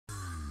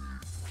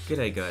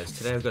G'day guys,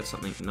 today I've got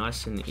something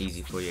nice and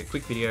easy for you. A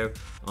quick video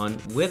on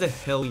where the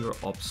hell your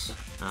ops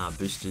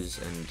boosters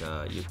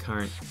and your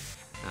current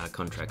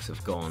contracts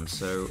have gone.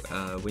 So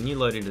when you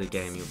load into the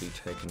game, you'll be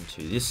taken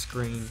to this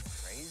screen.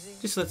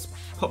 Just let's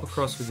pop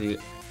across with the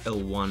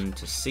L1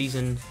 to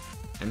season,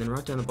 and then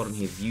right down the bottom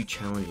here, view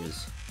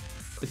challenges.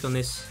 Click on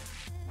this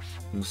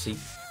and you see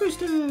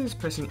boosters.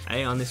 Pressing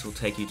A on this will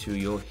take you to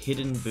your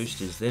hidden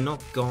boosters. They're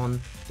not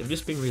gone, they've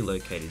just been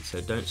relocated,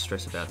 so don't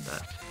stress about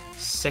that.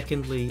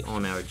 Secondly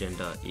on our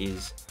agenda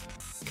is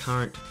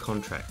current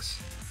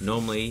contracts.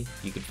 Normally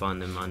you could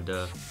find them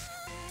under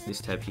this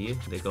tab here,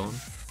 they're gone.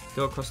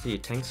 Go across to your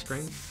tank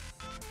screen.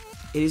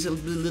 It is a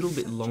little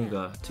bit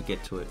longer to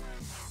get to it.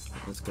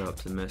 Let's go up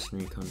to the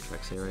mercenary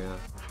contracts area.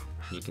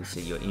 You can see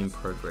you're in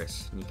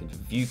progress. You can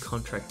view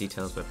contract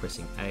details by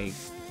pressing A,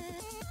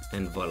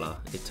 and voila,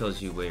 it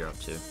tells you where you're up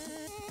to.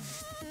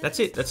 That's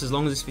it, that's as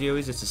long as this video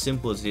is, it's as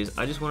simple as it is.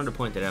 I just wanted to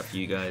point that out for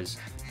you guys,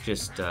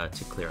 just to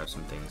clear up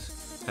some things.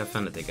 Have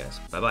fun at there guys,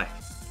 bye bye.